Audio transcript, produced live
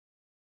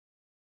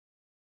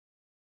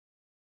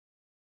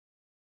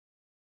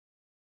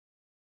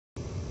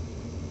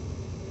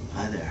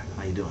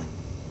you doing?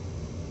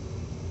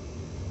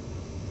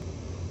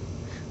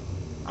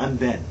 I'm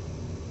Ben,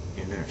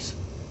 your nurse.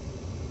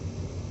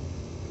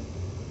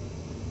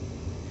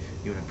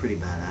 You were in a pretty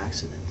bad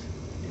accident.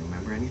 Do you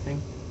remember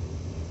anything?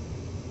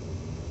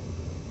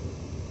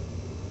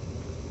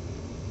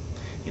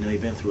 You know,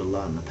 you've been through a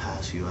lot in the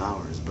past few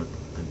hours, but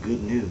the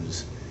good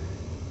news,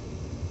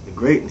 the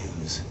great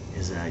news,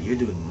 is that you're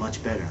doing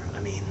much better. I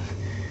mean,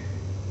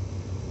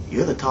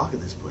 you're the talk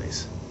of this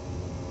place.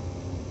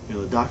 You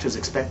know, the doctors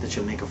expect that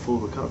you'll make a full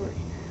recovery.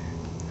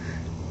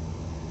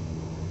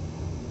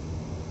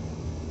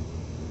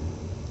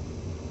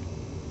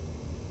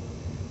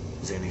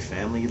 Is there any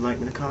family you'd like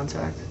me to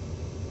contact?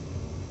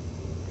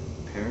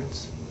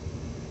 Parents?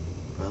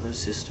 Brothers,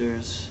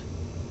 sisters?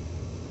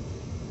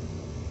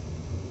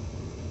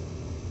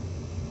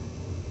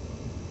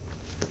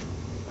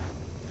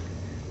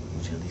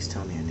 Would you at least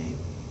tell me your name?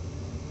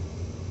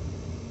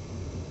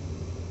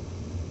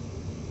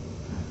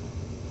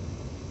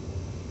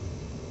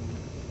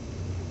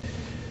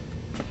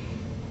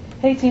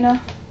 Hey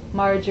Tina,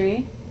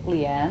 Marjorie,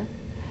 Leanne.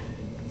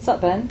 What's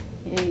up, Ben?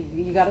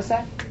 You got a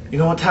sec? You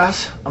know what,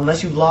 Tass?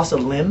 Unless you've lost a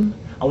limb,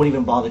 I wouldn't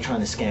even bother trying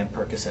to scam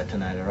Percocet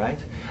tonight, alright?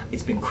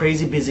 It's been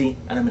crazy busy,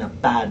 and I'm in a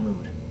bad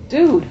mood.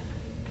 Dude,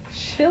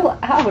 chill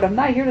out. I'm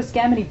not here to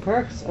scam any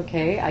perks,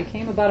 okay? I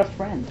came about a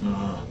friend.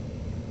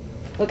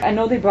 Look, I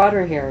know they brought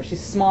her here.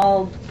 She's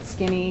small,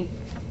 skinny,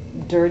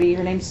 dirty.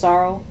 Her name's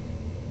Sorrow.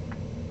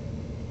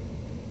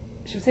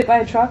 She was hit by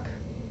a truck,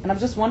 and I'm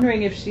just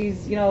wondering if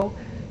she's, you know,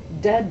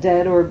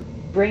 dead, or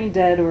brain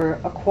dead, or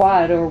a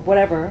quad, or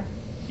whatever.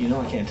 You know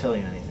I can't tell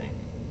you anything.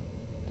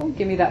 Don't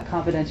give me that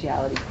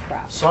confidentiality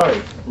crap.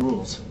 Sorry,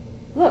 rules.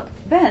 Look,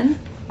 Ben,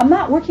 I'm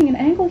not working an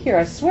angle here,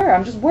 I swear.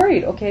 I'm just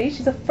worried, okay?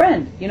 She's a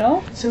friend, you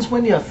know? Since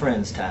when do you have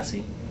friends,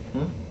 Tassie?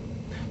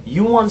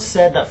 You once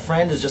said that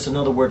friend is just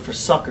another word for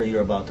sucker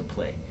you're about to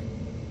play.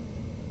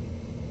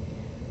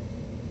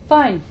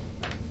 Fine,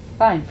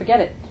 forget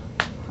it.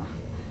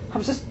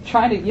 I'm just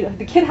trying to, you know,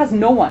 the kid has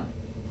no one.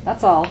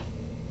 That's all.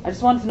 I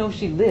just wanted to know if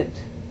she lived.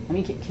 I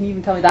mean, can you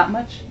even tell me that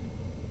much?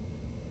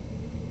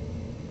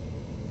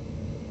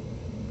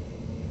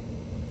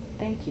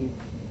 Thank you.